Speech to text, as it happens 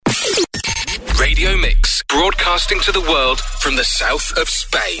radio mix, broadcasting to the world from the south of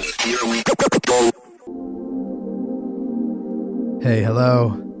Spain. Here we go. Hey,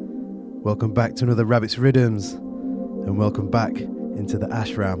 hello. Welcome back to another Rabbit's Rhythms, and welcome back into the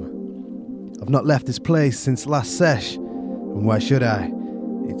Ashram. I've not left this place since last sesh, and why should I?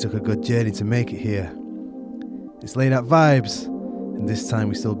 It took a good journey to make it here. It's laid out vibes, and this time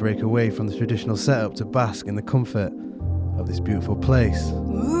we still break away from the traditional setup to bask in the comfort of this beautiful place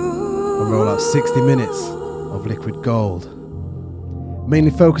and roll out 60 minutes of liquid gold. Mainly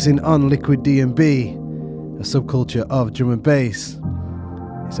focusing on liquid D&B, a subculture of drum and bass.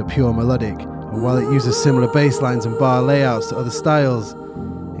 It's a pure melodic, and while it uses similar bass lines and bar layouts to other styles,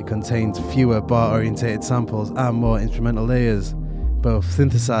 it contains fewer bar-orientated samples and more instrumental layers, both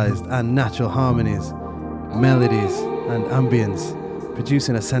synthesized and natural harmonies, melodies and ambience,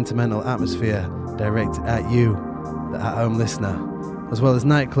 producing a sentimental atmosphere directed at you, the at-home listener, as well as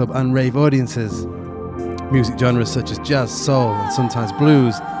nightclub and rave audiences. Music genres such as jazz, soul and sometimes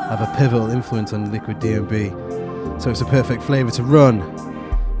blues have a pivotal influence on liquid D&B, so it's a perfect flavour to run.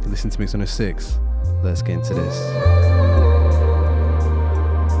 You listen to Mix 106. Let's get into this.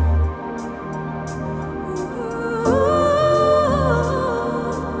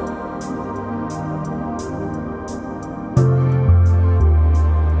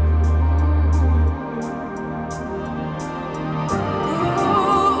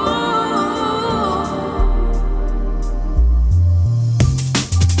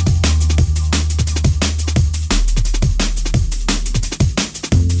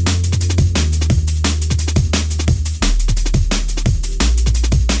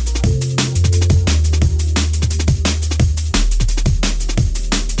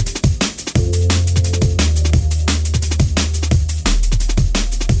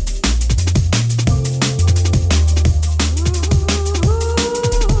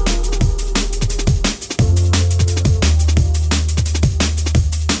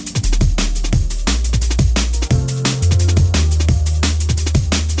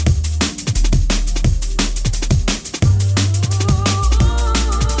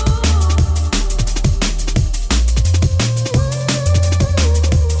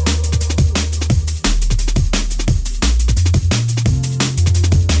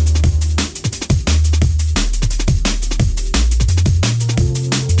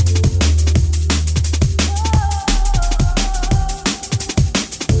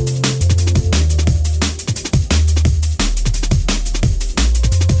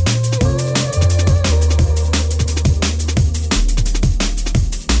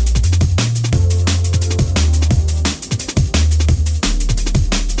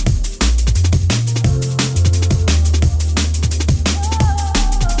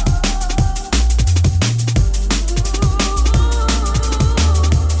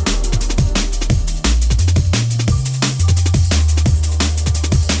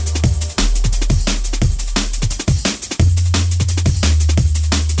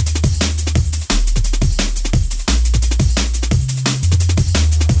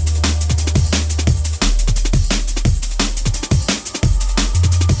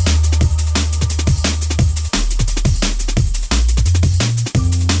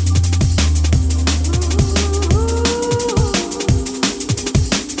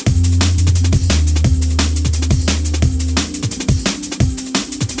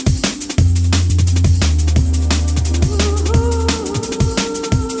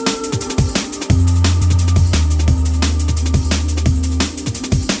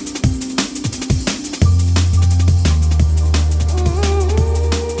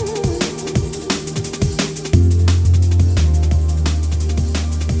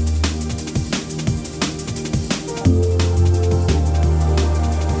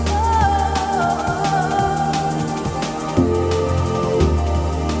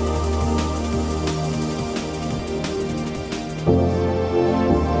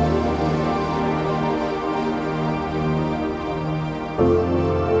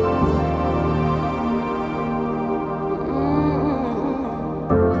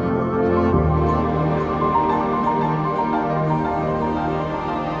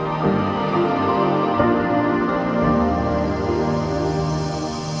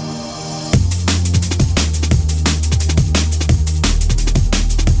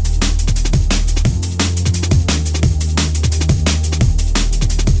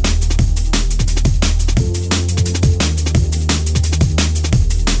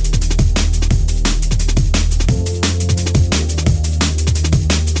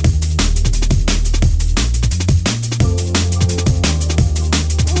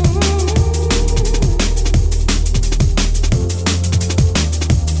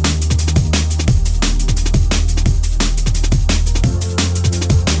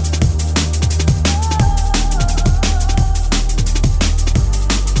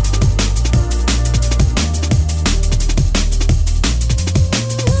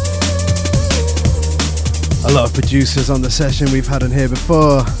 A lot of producers on the session we've had on here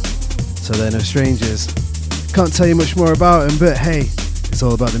before, so they're no strangers. Can't tell you much more about them, but hey, it's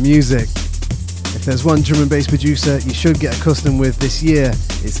all about the music. If there's one drum and bass producer you should get accustomed with this year,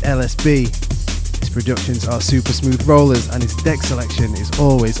 it's LSB. His productions are super smooth rollers and his deck selection is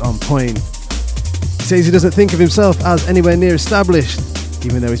always on point. He says he doesn't think of himself as anywhere near established,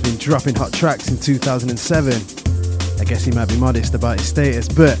 even though he's been dropping hot tracks in 2007. I guess he might be modest about his status,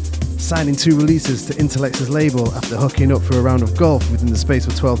 but signing 2 releases to Intellect's label after hooking up for a round of golf within the space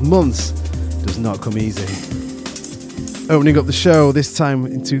of 12 months does not come easy. Opening up the show, this time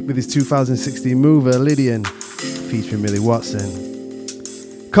with his 2016 mover, Lydian, featuring Millie Watson.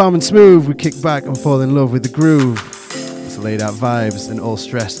 Calm and smooth, we kick back and fall in love with the groove. It's laid out vibes and all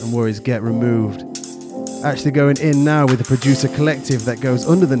stress and worries get removed. Actually going in now with a producer collective that goes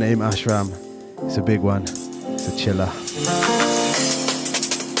under the name Ashram. It's a big one. It's a chiller.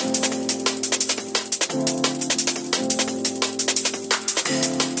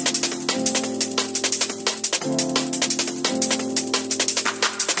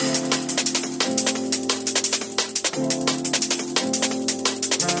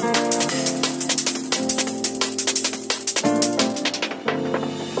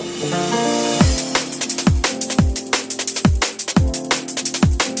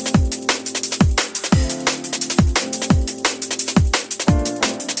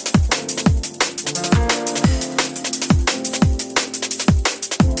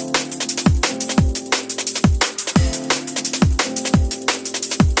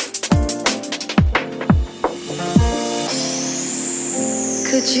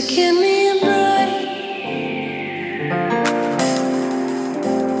 Could you give me a break?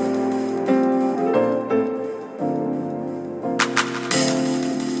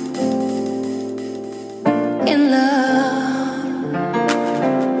 In love,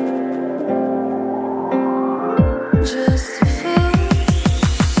 just a fool.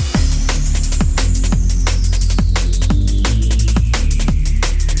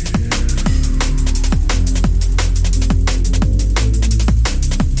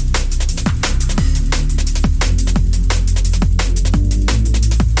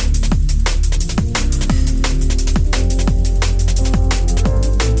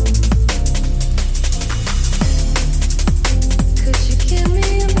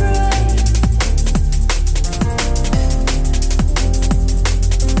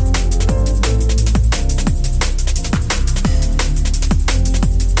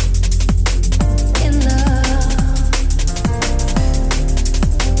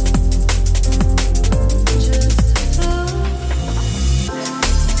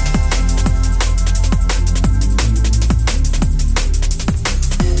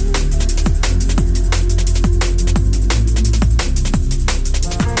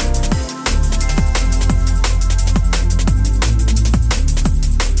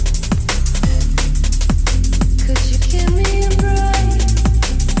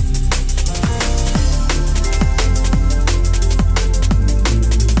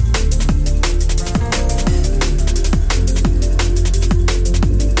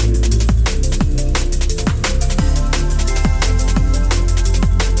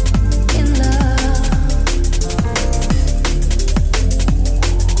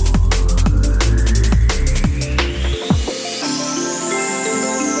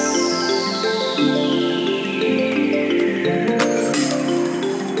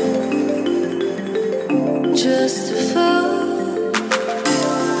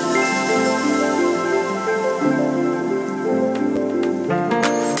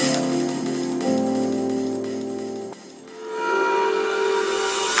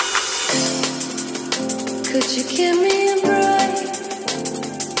 Could you give me a break?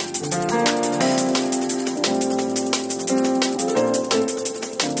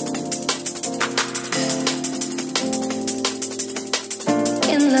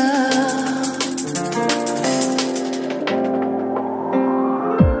 In love,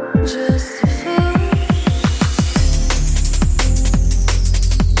 just a fool. Could you give me a break?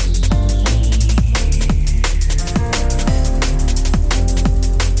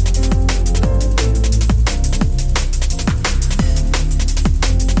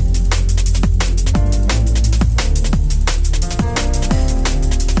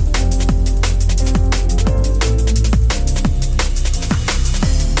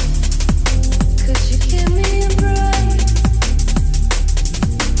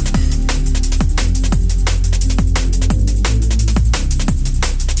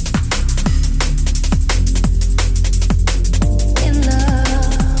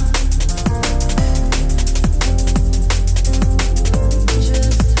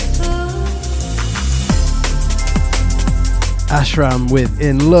 Ashram with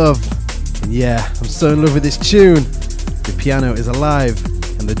In Love. And yeah, I'm so in love with this tune. The piano is alive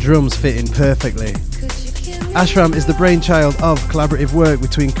and the drums fit in perfectly. Ashram is the brainchild of collaborative work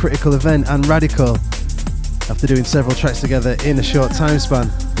between Critical Event and Radical. After doing several tracks together in a short time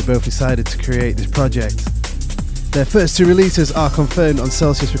span, they both decided to create this project. Their first two releases are confirmed on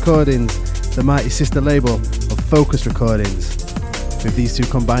Celsius Recordings, the mighty sister label of Focus Recordings. With these two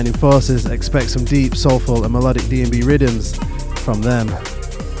combining forces, expect some deep, soulful and melodic D&B rhythms from them.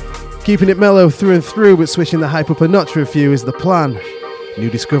 Keeping it mellow through and through, but switching the hype up a notch for a few is the plan. New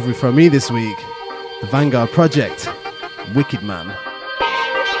discovery from me this week, the Vanguard Project, Wicked Man.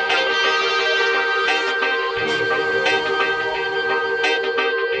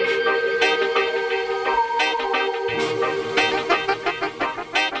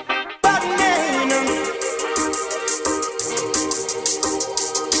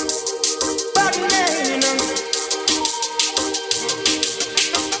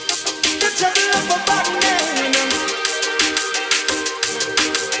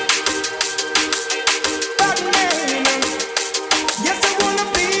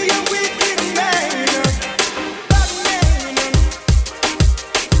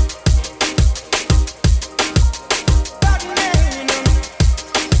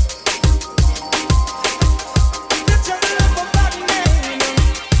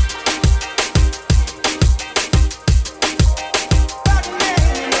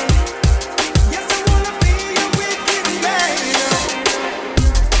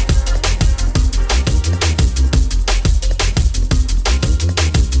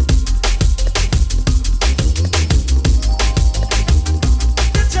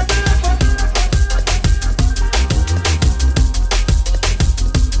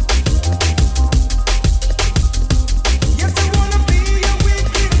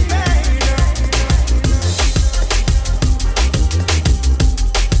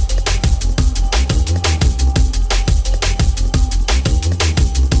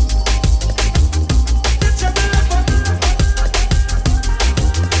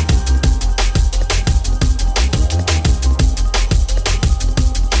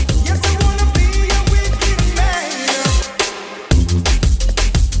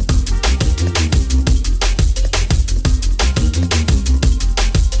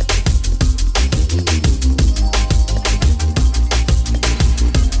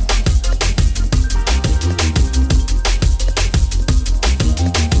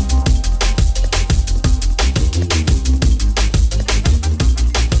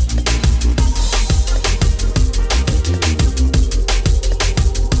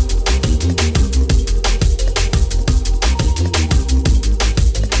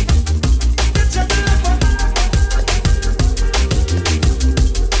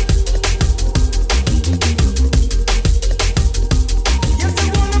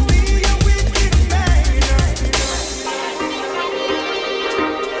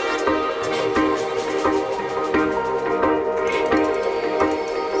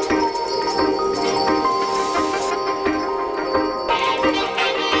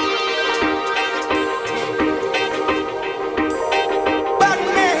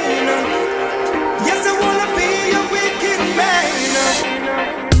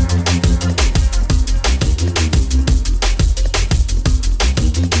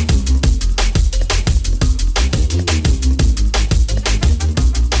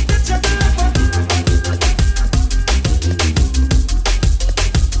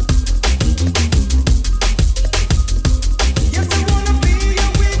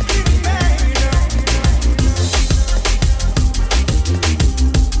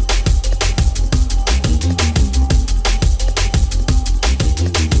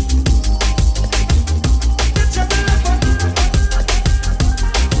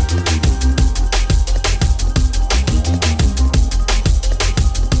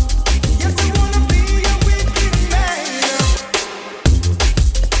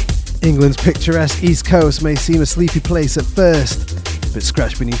 England's picturesque East Coast may seem a sleepy place at first, but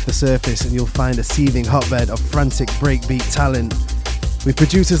scratch beneath the surface and you'll find a seething hotbed of frantic breakbeat talent. With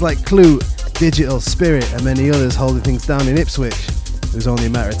producers like Clue, Digital, Spirit and many others holding things down in Ipswich, it was only a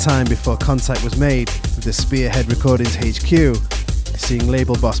matter of time before contact was made with the Spearhead Recordings HQ, seeing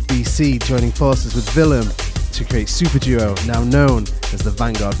label boss BC joining forces with Willem to create super duo now known as the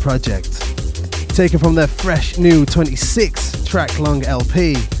Vanguard Project. Taken from their fresh new 26-track long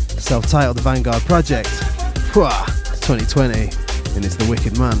LP, self-titled The Vanguard Project, it's 2020 and it's The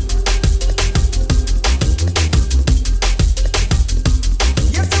Wicked Man.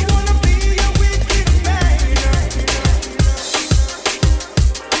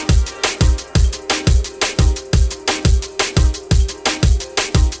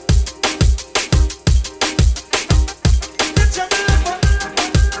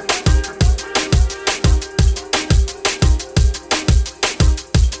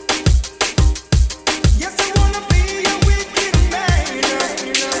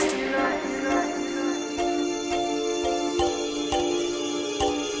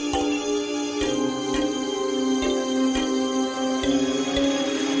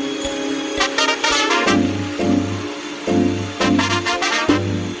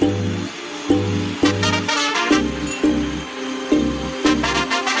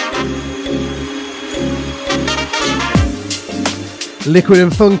 Liquid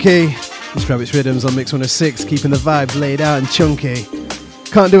and funky. It's Rabbit's Rhythms on Mix 106, keeping the vibes laid out and chunky.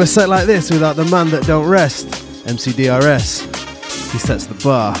 Can't do a set like this without the man that don't rest, MC DRS. He sets the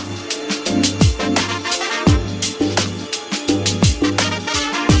bar.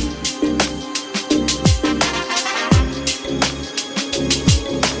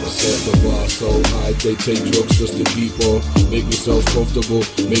 So high, they take drugs just to keep up. Make yourself comfortable,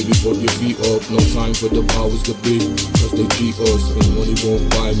 maybe put your feet up. No time for the powers to be, cause they cheat us. And money won't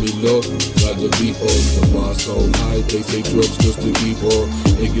buy me love, like the beat us. The bar so high, they take drugs just to keep up.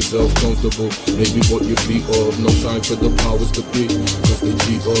 Make yourself comfortable, maybe put your feet up. No time for the powers to be, cause they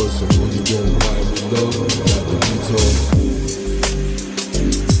cheat us. And money won't buy me love, like the beat us.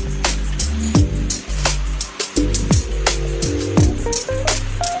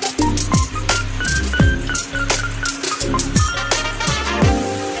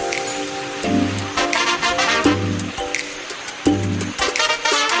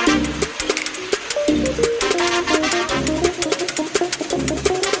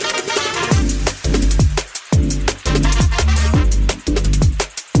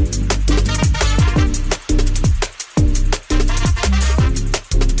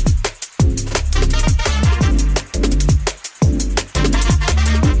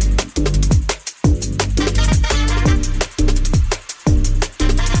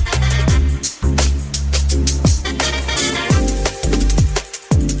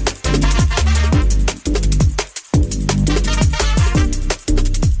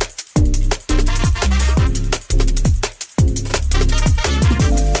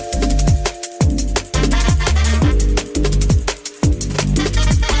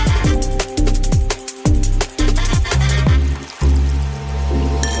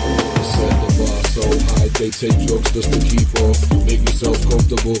 Take drugs just to keep off. Make yourself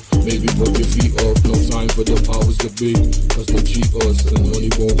comfortable, maybe put your feet up. No time for the powers to be, cause they cheat us. And money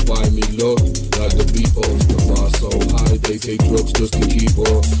won't buy me love, like the beat us. The bar so high, they take drugs just to keep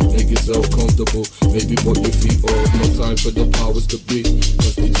off. Make yourself comfortable, maybe put your feet up. No time for the powers to be,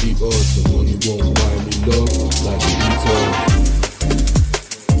 cause they cheat us. And money won't buy me love, like the beat us.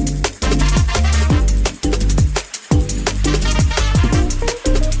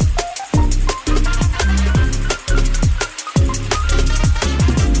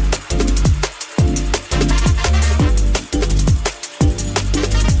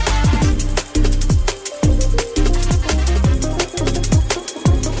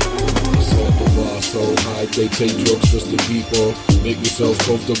 They take drugs just to keep up. Make yourself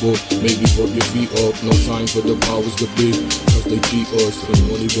comfortable, maybe put your feet up. No time for the powers to be, cause they cheat us. And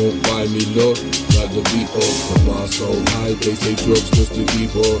money won't buy me love, like the beat us. The bar so high, they take drugs just to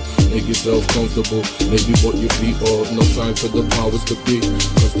keep up. Make yourself comfortable, maybe put your feet up. No time for the powers to be,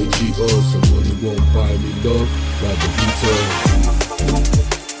 cause they cheat us. And money won't buy me love, like the beat us.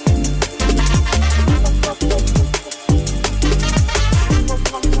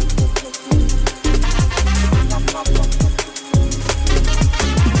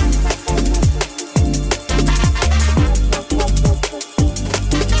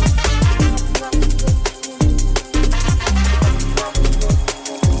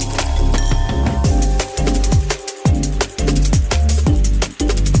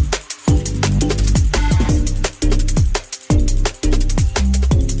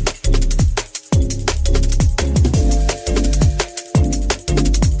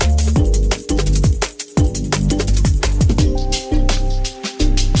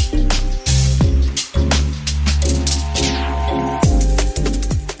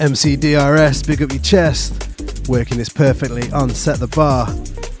 MC DRS, big up your chest. Working this perfectly on Set the Bar.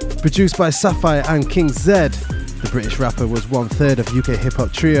 Produced by Sapphire and King Zed, the British rapper was 1/3 of UK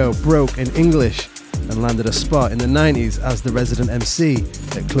hip-hop trio Broke in English and landed a spot in the 90s as the resident MC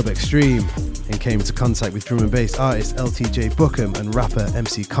at Club Extreme and came into contact with drum and bass artist LTJ Bookham and rapper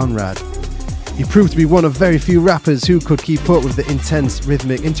MC Conrad. He proved to be one of very few rappers who could keep up with the intense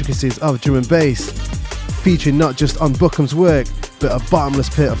rhythmic intricacies of drum and bass, featuring not just on Bookham's work, but a bottomless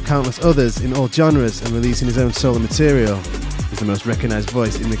pit of countless others in all genres, and releasing his own solo material. He's the most recognised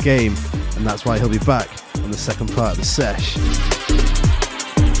voice in the game, and that's why he'll be back on the second part of the sesh.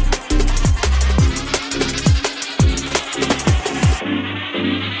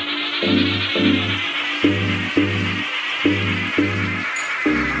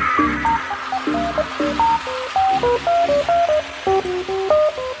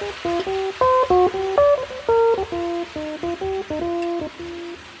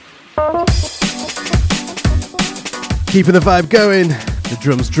 Keeping the vibe going, the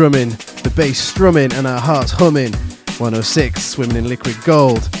drums drumming, the bass strumming, and our hearts humming. 106, swimming in liquid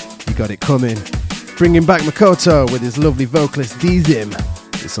gold. You got it coming. Bringing back Makoto with his lovely vocalist Dizim.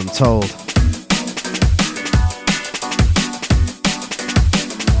 It's Untold.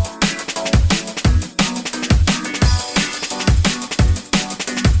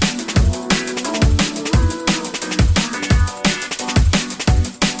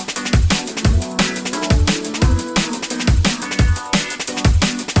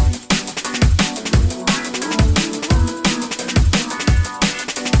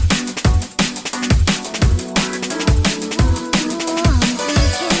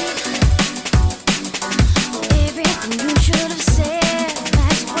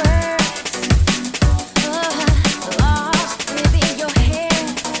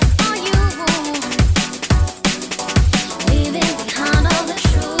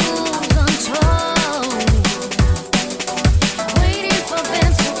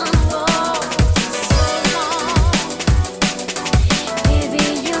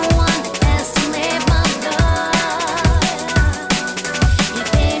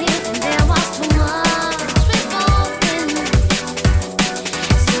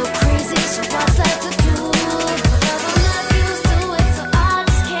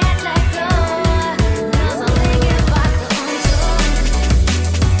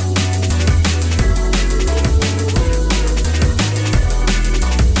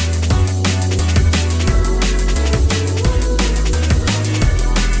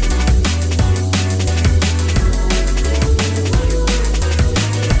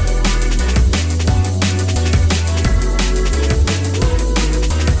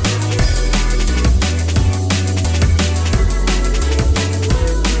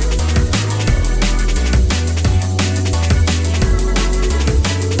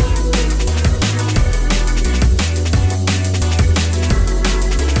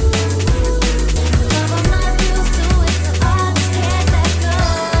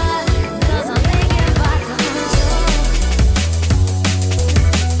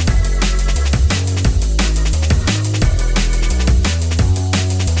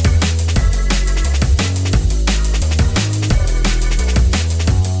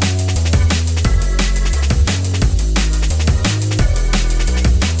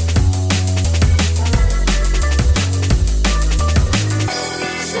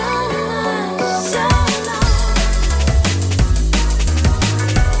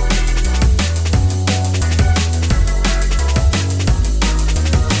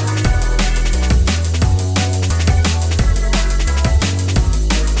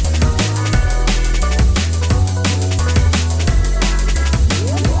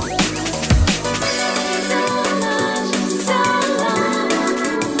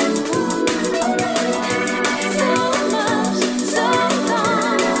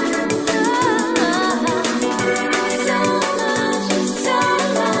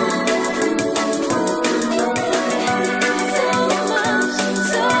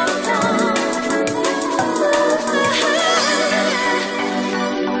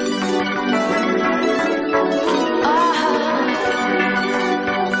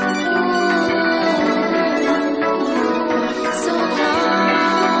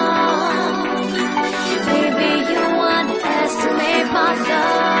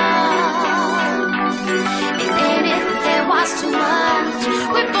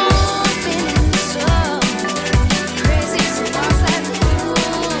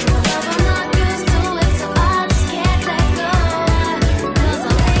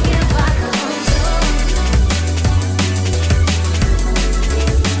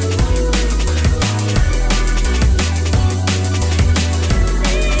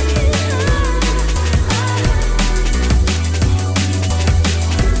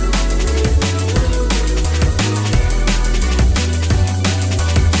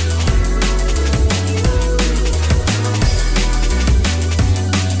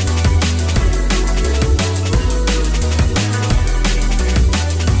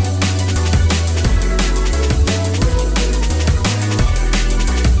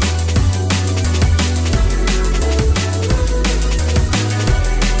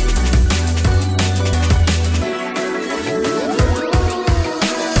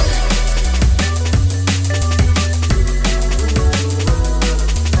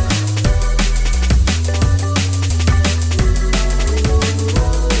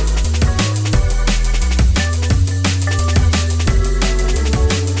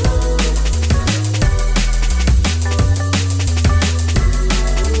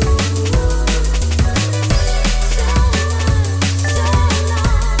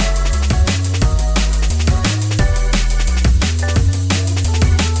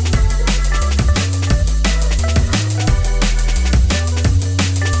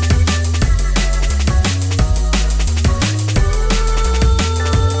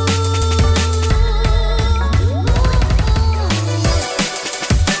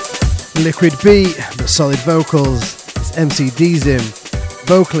 liquid beat, but solid vocals. It's MC Dizim,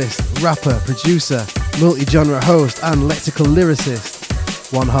 vocalist, rapper, producer, multi-genre host and lexical lyricist.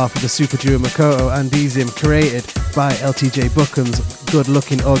 One half of the super duo Makoto and Dizim, created by LTJ Bookham's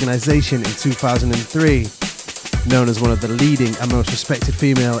good-looking organisation in 2003. Known as one of the leading and most respected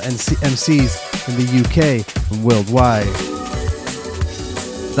female MCs in the UK and worldwide.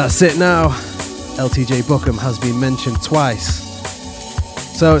 That's it now. LTJ Bookham has been mentioned twice.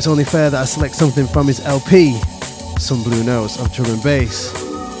 So it's only fair that I select something from his LP, Some Blue Notes of Drum and Bass.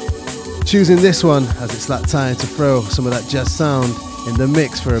 Choosing this one as it's that time to throw some of that jazz sound in the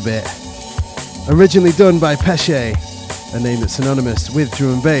mix for a bit. Originally done by Pesce, a name that's synonymous with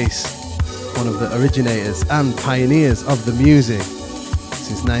drum and bass, one of the originators and pioneers of the music.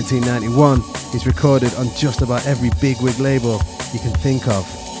 Since 1991, he's recorded on just about every bigwig label you can think of.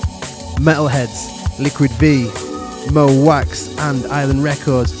 Metalheads, Liquid V, Mo Wax and Island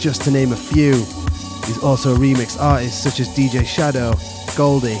Records, just to name a few. He's also remixed artists such as DJ Shadow,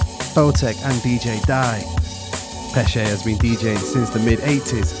 Goldie, Photek and DJ Die. Pesce has been DJing since the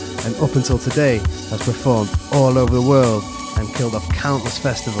mid-80s and up until today has performed all over the world and killed off countless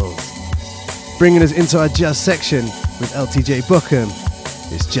festivals. Bringing us into our jazz section with LTJ Bookham,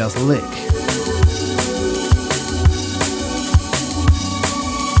 it's Jazz Lick.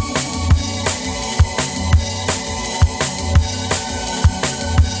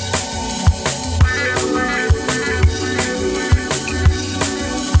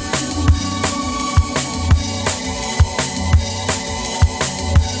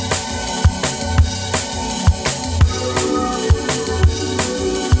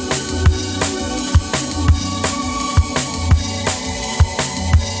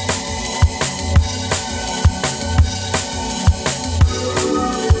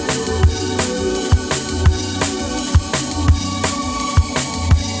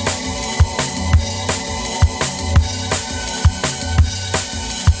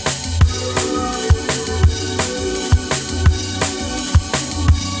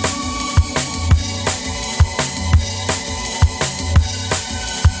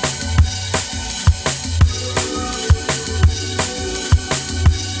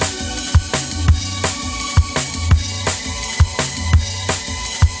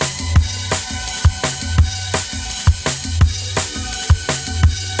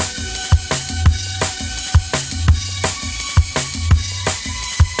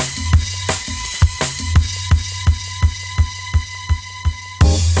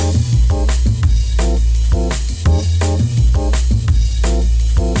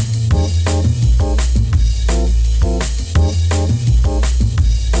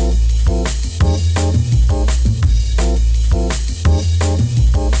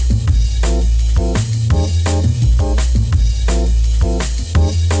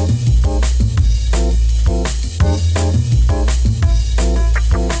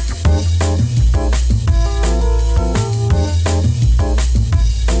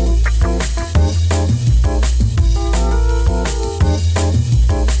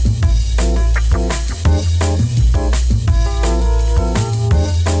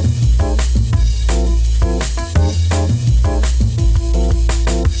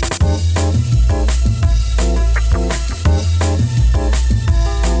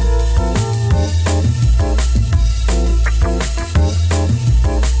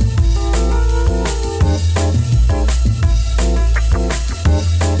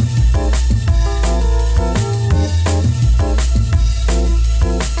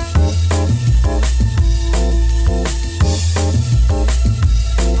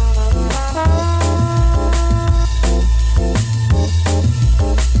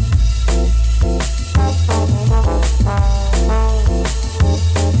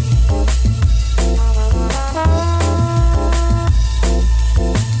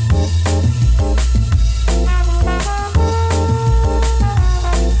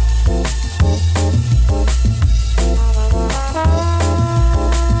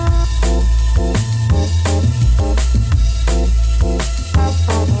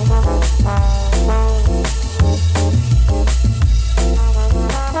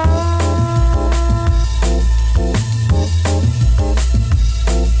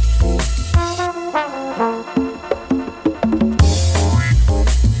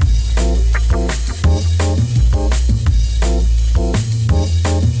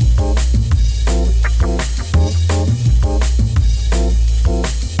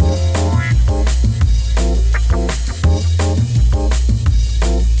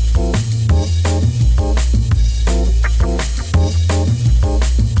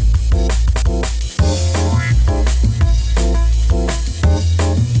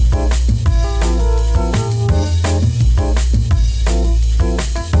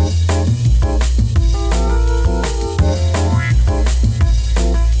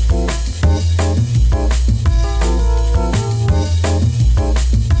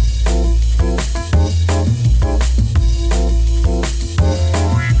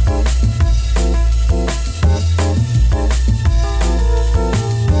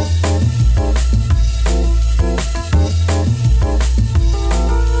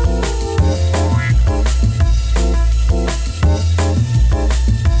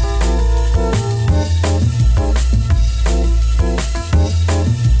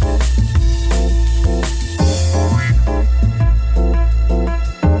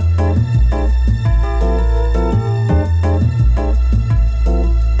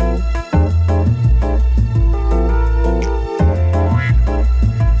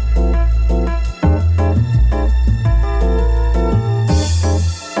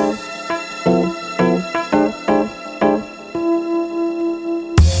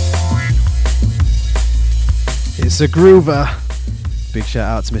 Mr. Groover. Big shout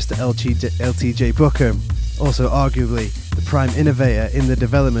out to Mr. LTJ Bookham, also arguably the prime innovator in the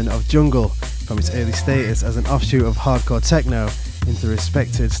development of jungle from its early status as an offshoot of hardcore techno into the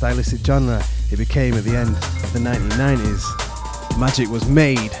respected stylistic genre it became at the end of the 1990s. Magic was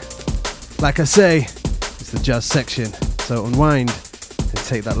made. Like I say, it's the jazz section, so unwind and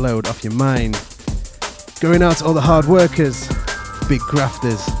take that load off your mind. Going out to all the hard workers, big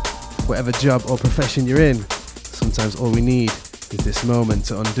grafters, whatever job or profession you're in, sometimes all we need is this moment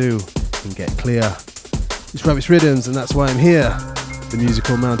to undo and get clear. It's Rabbit's Rhythms, and that's why I'm here. The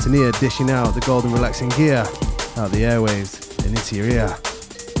musical mountaineer dishing out the golden relaxing gear out the airwaves and into your ear.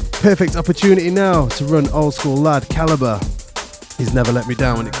 Perfect opportunity now to run old school lad Caliber. He's never let me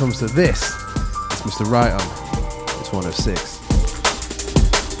down when it comes to this. It's Mr. Right On. It's 106.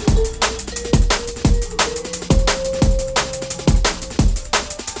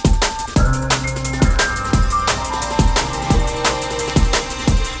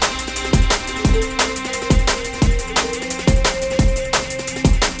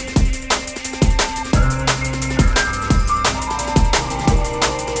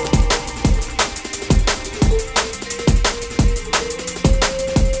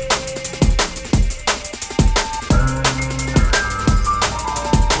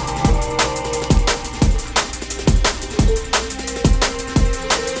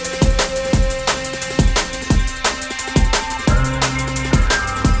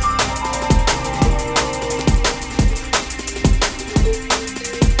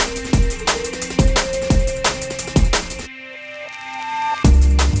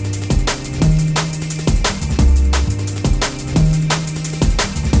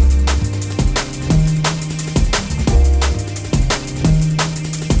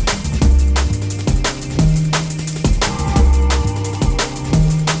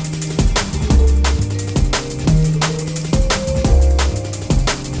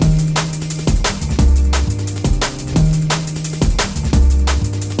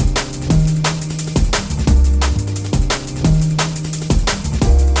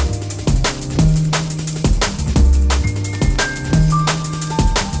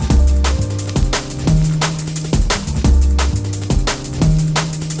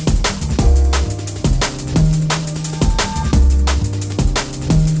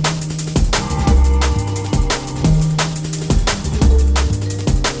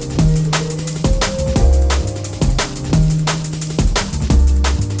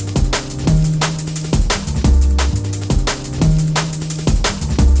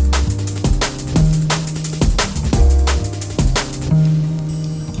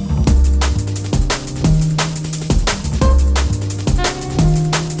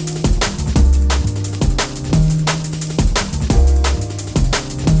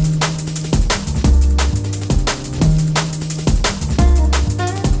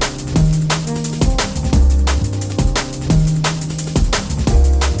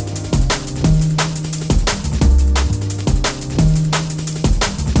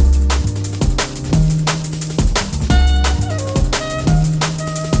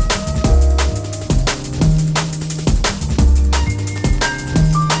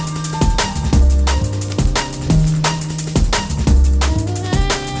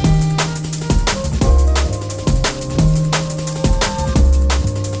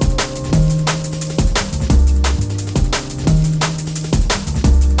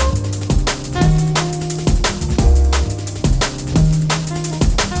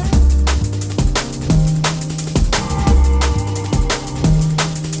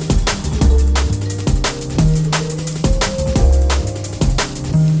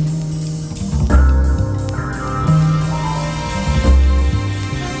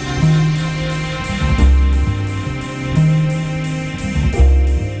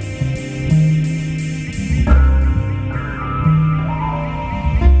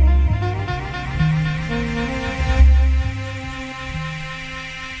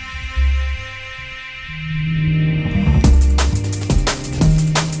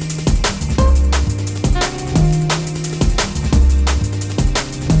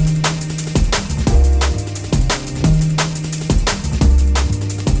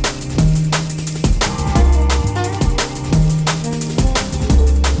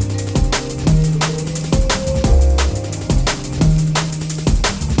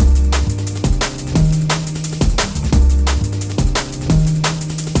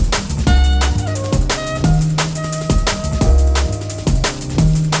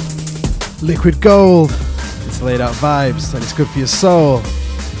 Liquid Gold. It's laid out vibes and it's good for your soul.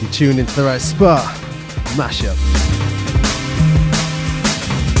 You tuned into the right spot. Mashup.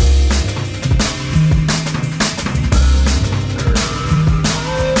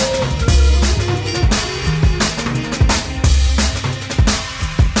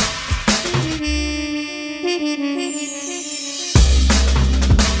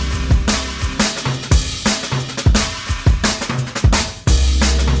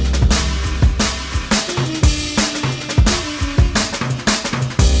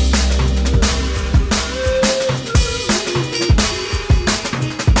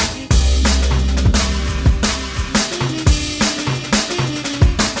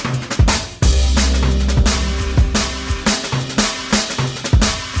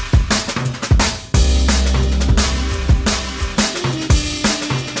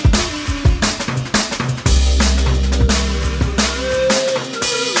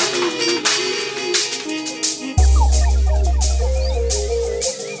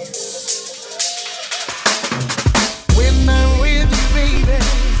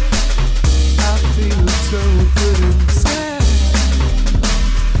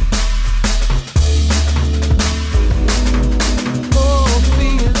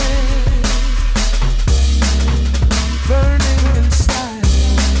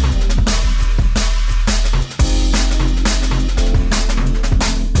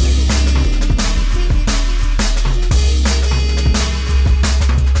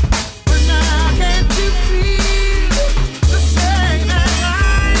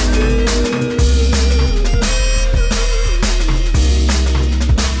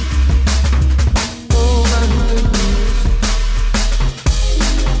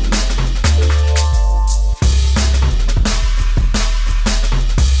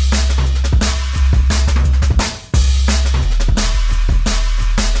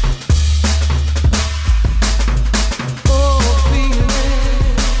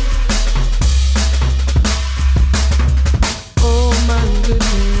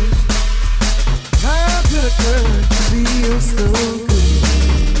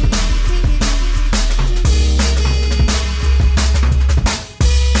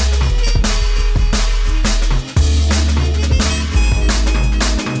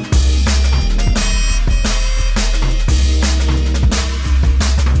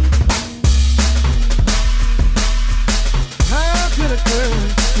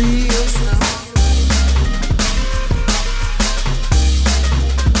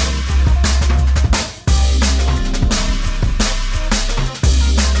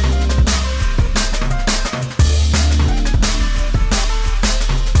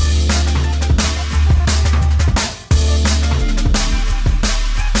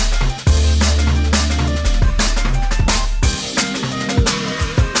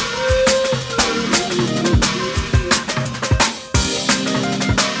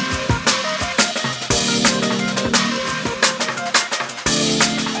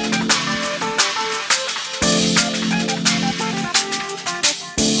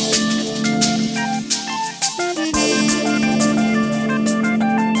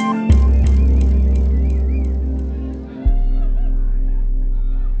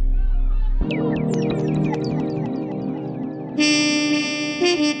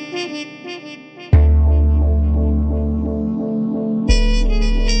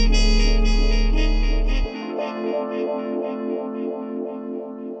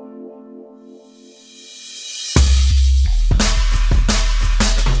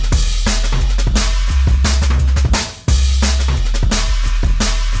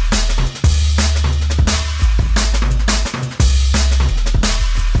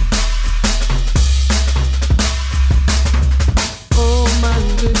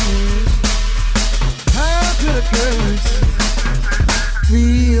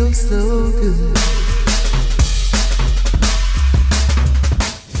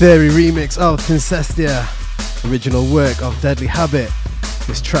 Theory remix of Princestia, original work of Deadly Habit.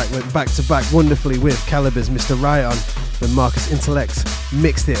 This track went back to back wonderfully with Caliber's Mr. Ryan when Marcus Intellects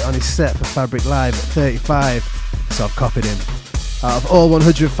mixed it on his set for Fabric Live 35, so I've copied him. Out of all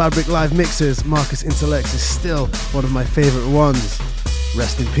 100 Fabric Live mixes, Marcus Intellects is still one of my favourite ones.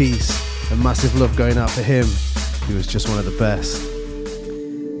 Rest in peace, and massive love going out for him. He was just one of the best.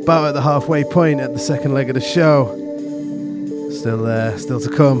 About at the halfway point at the second leg of the show. Still to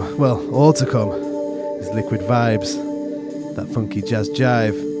come, well, all to come, is Liquid Vibes, that funky jazz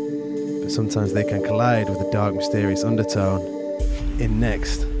jive, but sometimes they can collide with a dark, mysterious undertone. In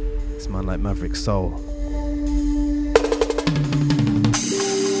next, it's man like Maverick Soul.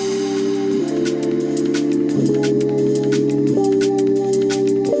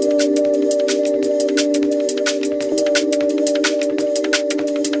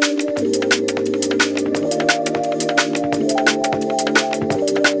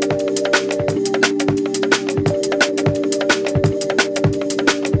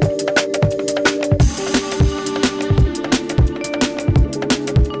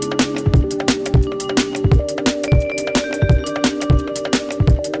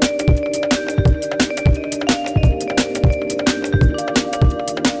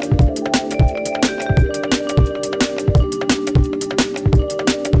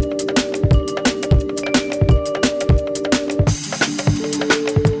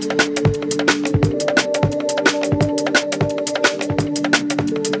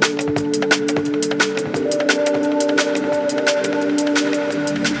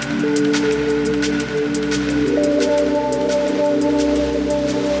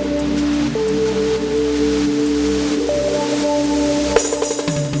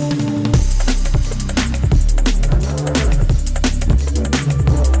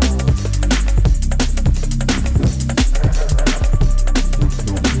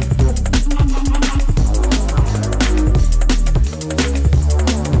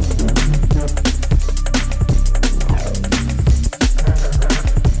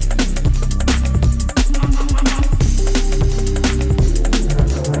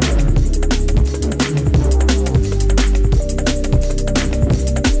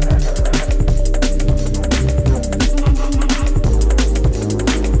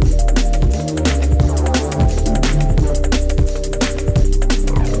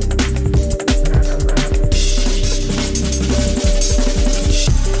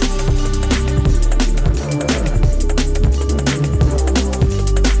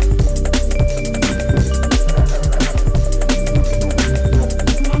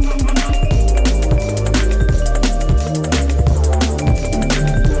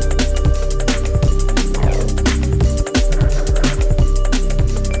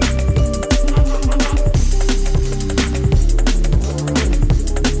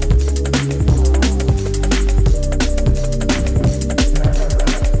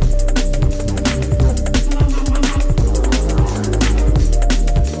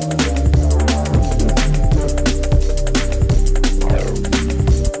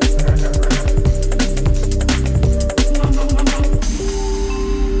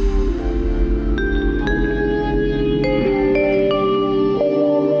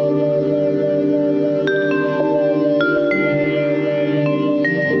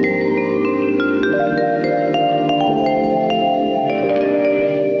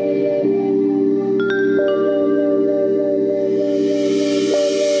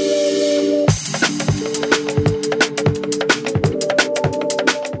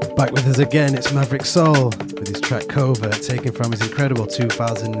 Again, it's Maverick Soul with his track Covert, taken from his incredible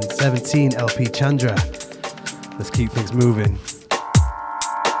 2017 LP Chandra. Let's keep things moving.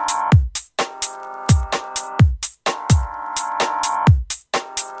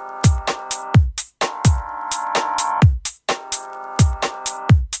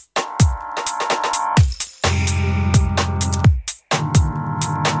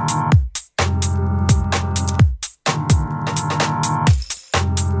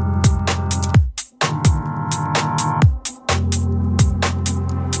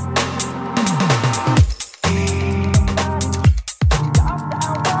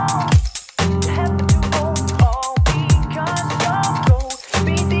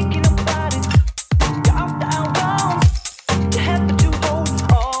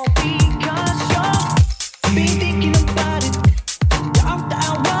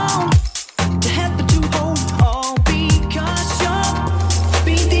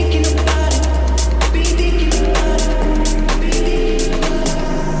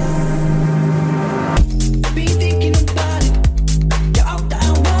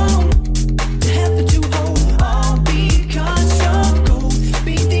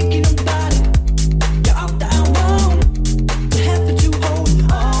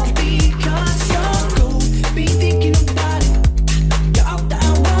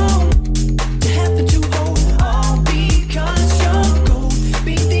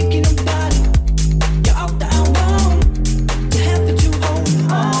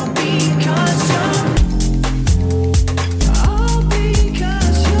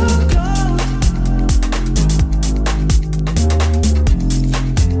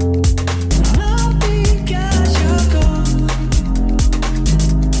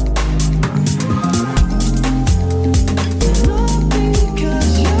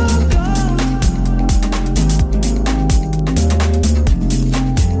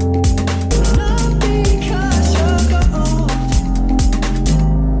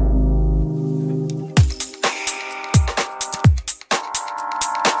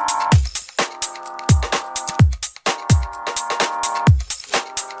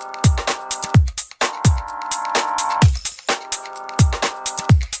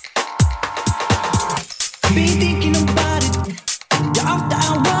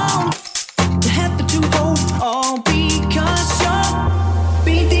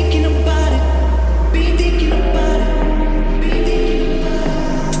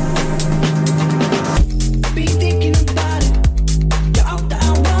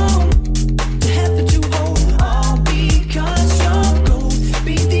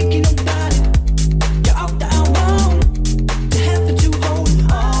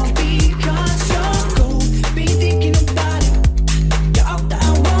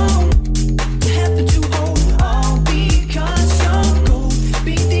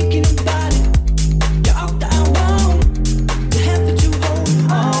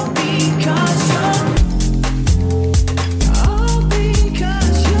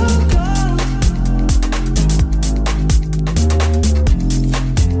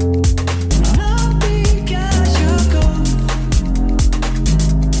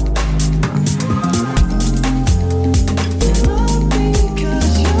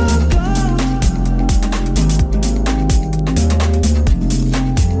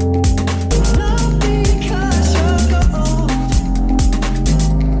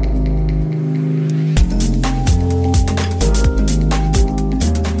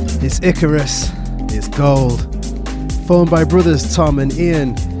 Icarus is Gold. Formed by brothers Tom and Ian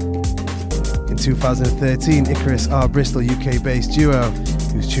in 2013, Icarus are a Bristol UK-based duo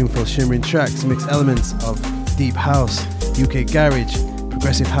whose tuneful shimmering tracks mix elements of deep house, UK garage,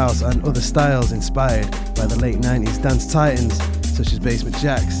 progressive house and other styles inspired by the late 90s dance titans such as Basement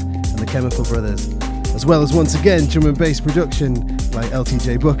Jaxx and the Chemical Brothers, as well as once again drum and bass production like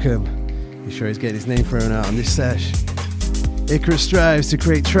LTJ Buckham. You sure he's getting his name thrown out on this sesh. Icarus strives to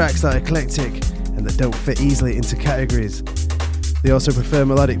create tracks that are eclectic and that don't fit easily into categories. They also prefer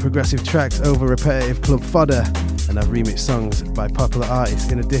melodic progressive tracks over repetitive club fodder and have remixed songs by popular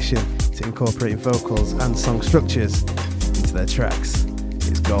artists in addition to incorporating vocals and song structures into their tracks.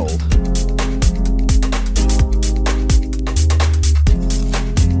 It's Gold.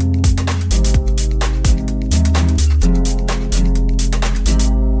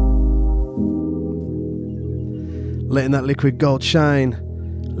 Letting that liquid gold shine,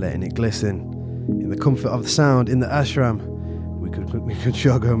 letting it glisten. In the comfort of the sound in the ashram, we could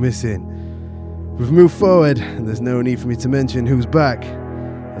sure go missing. We've moved forward, and there's no need for me to mention who's back.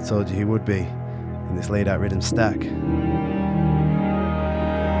 I told you he would be, in this laid out rhythm stack.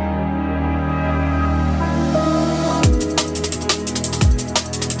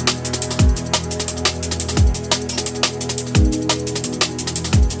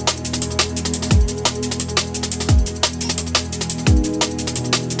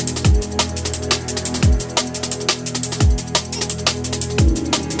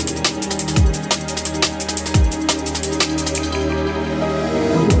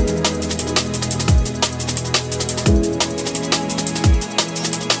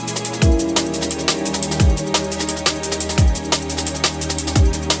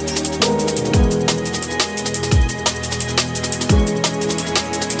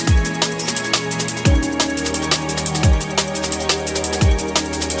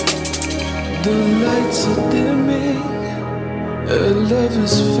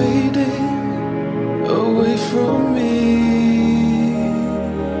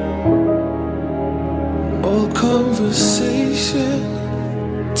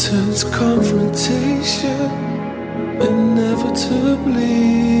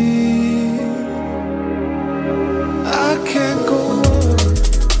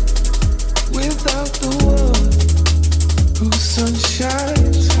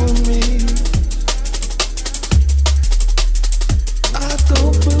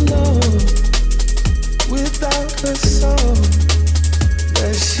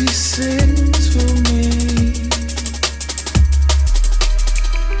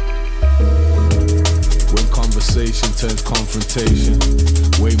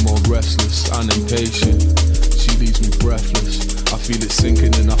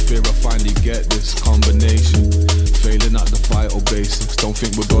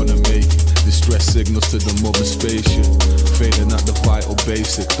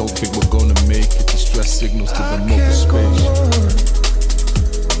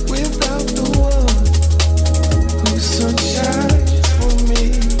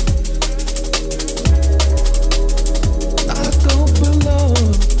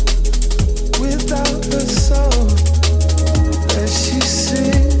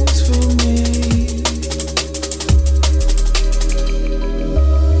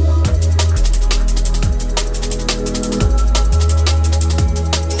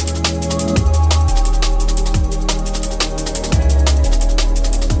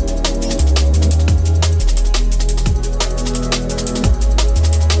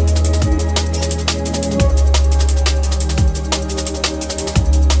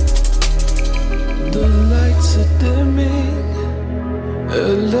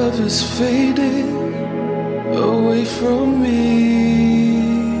 Her love is fading away from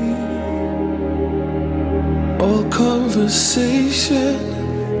me. All conversation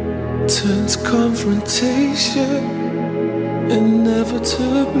turns confrontation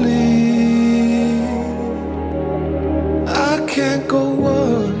inevitably. I can't go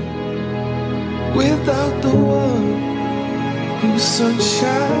on without the one whose sun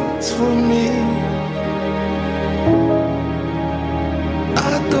shines for me.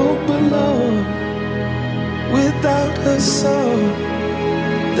 I don't belong without her song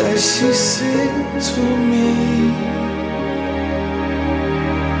that she sings for me.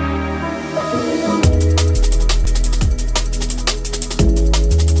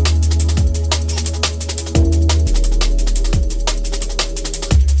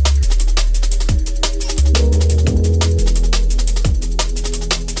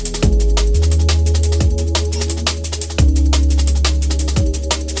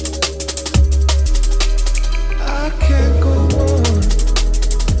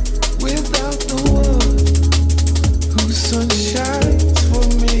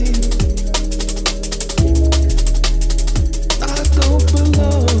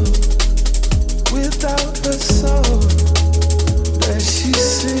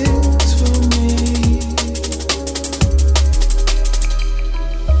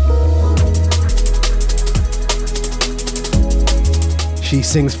 She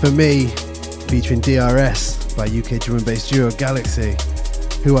Sings For Me, featuring DRS by UK drum and bass duo Galaxy,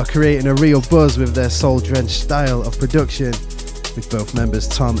 who are creating a real buzz with their soul-drenched style of production, with both members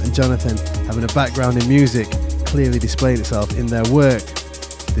Tom and Jonathan having a background in music clearly displaying itself in their work.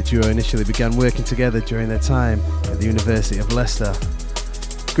 The duo initially began working together during their time at the University of Leicester,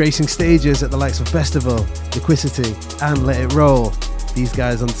 gracing stages at the likes of Festival, Liquidity and Let It Roll. These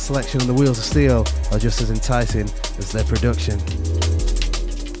guys on the selection on the Wheels of Steel are just as enticing as their production.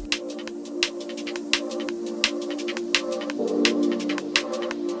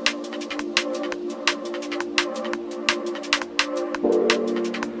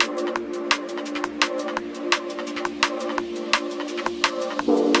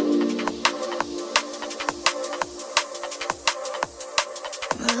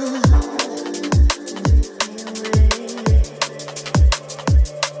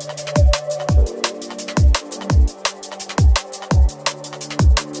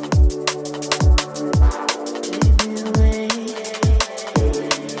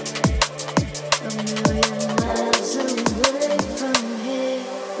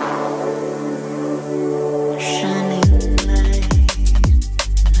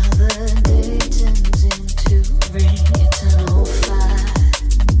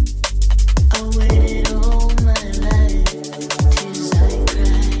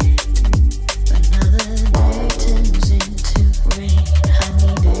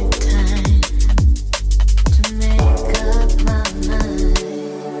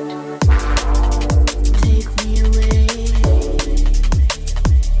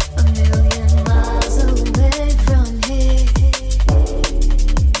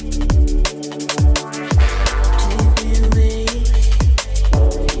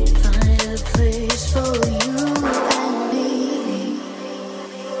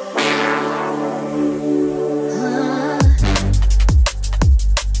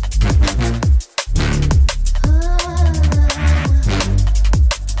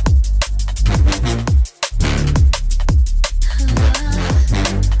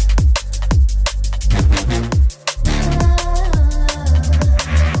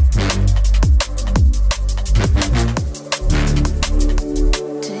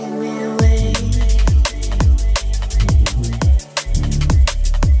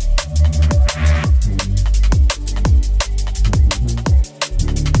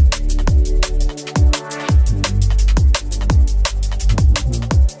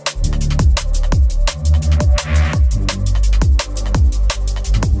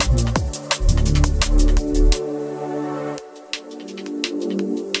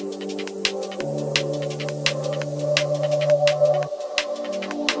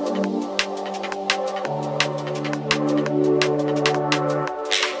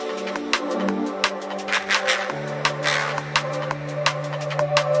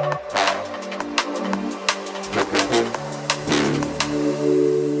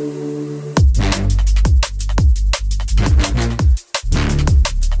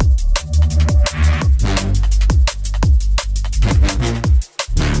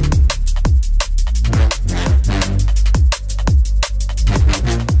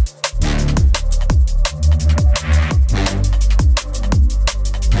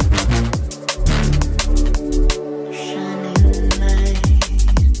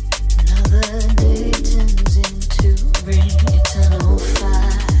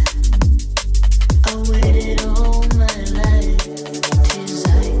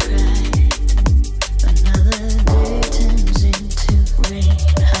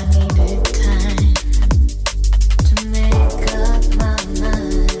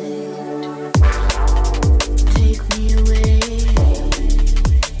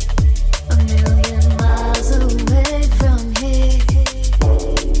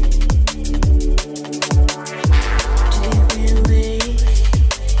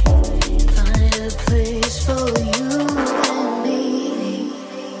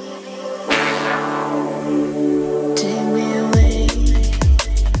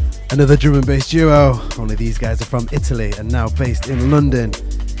 Another drum and bass duo, only these guys are from Italy and now based in London.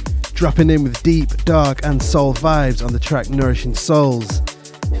 Dropping in with deep, dark and soul vibes on the track Nourishing Souls,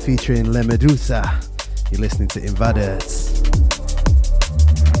 featuring Le Medusa. You're listening to Invaders.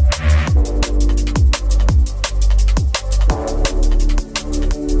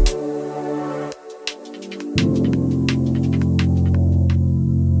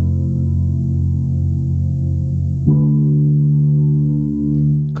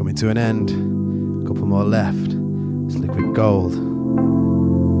 Coming to an end, a couple more left. It's Liquid Gold.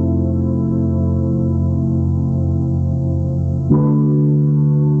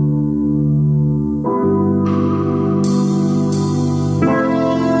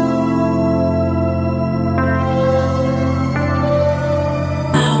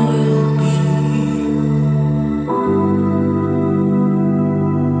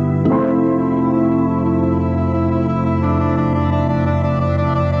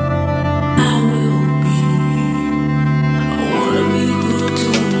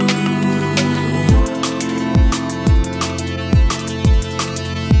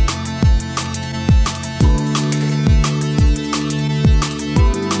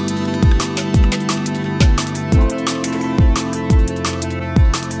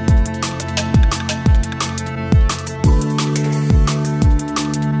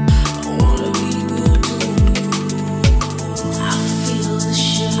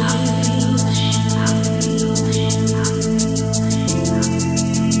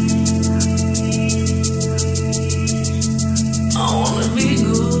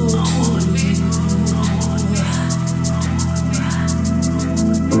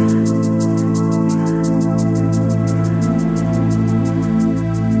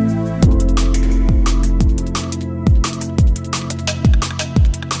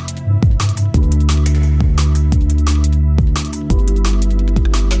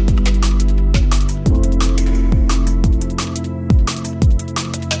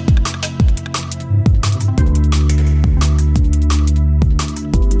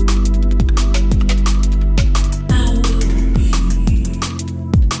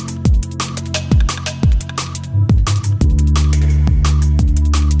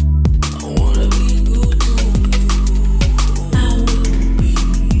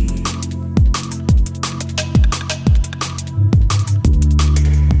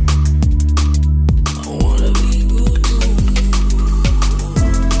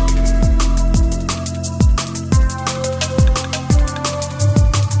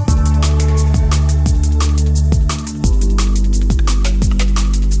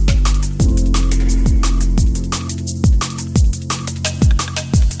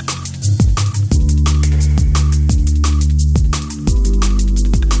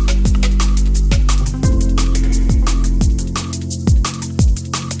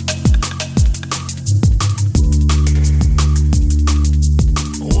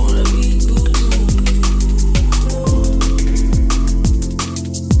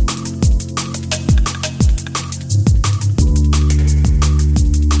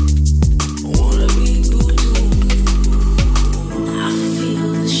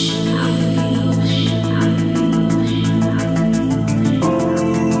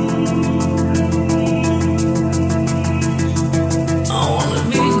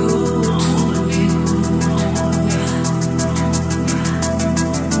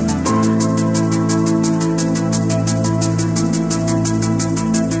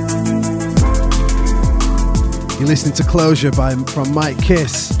 Listening to Closure from Mike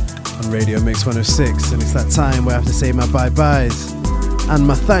Kiss on Radio Mix 106, and it's that time where I have to say my bye-byes and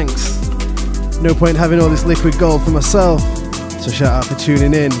my thanks. No point having all this liquid gold for myself, so shout out for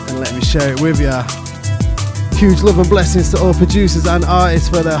tuning in and letting me share it with ya. Huge love and blessings to all producers and artists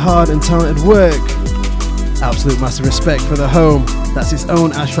for their hard and talented work. Absolute massive respect for the home that's its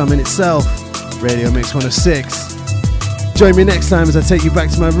own ashram in itself, Radio Mix 106. Join me next time as I take you back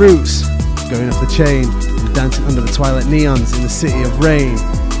to my roots, going off the chain, dancing under the twilight neons in the city of rain.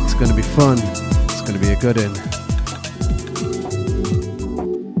 It's going to be fun. It's going to be a good one.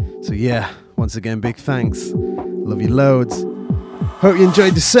 So yeah, once again, big thanks. Love you loads. Hope you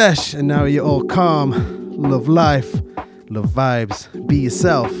enjoyed the sesh, and now you're all calm. Love life, love vibes. Be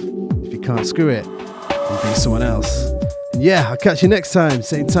yourself. If you can't screw it, then be someone else. And yeah, I'll catch you next time,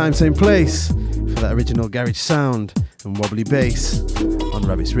 same place, for that original garage sound and wobbly bass on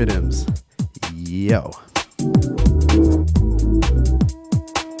Rabbit's Rhythms. Yo.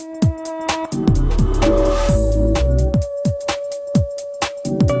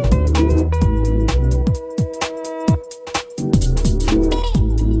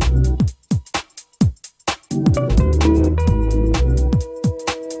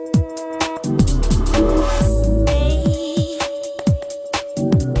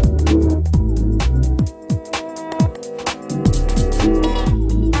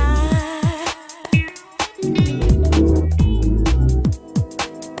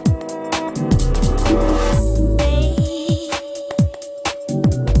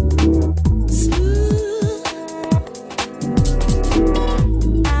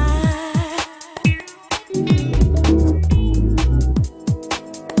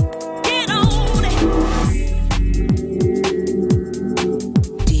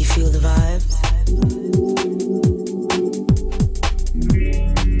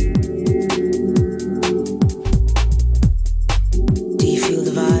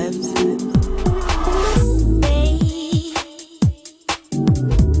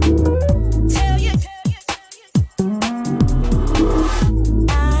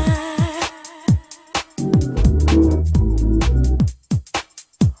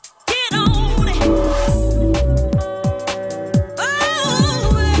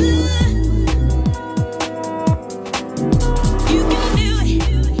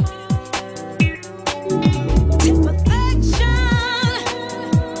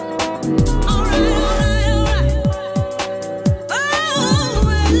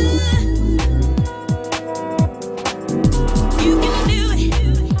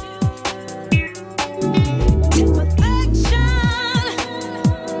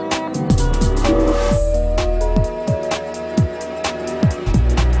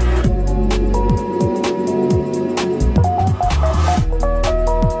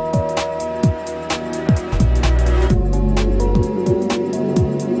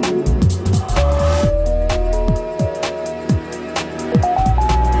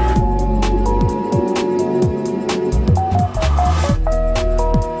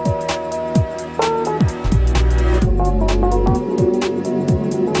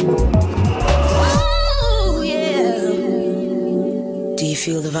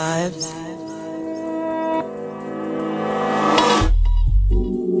 feel the vibes?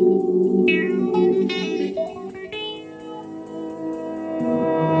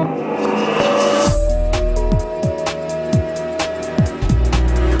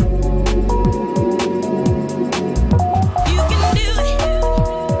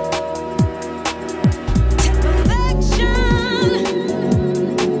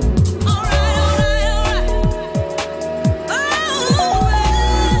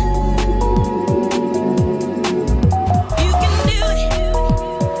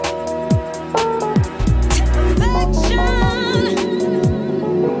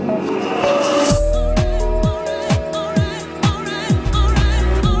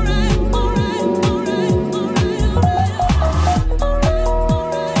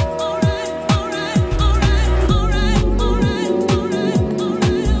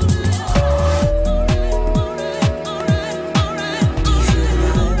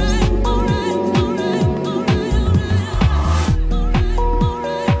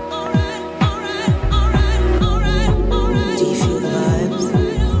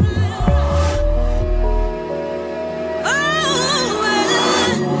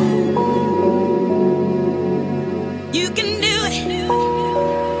 You can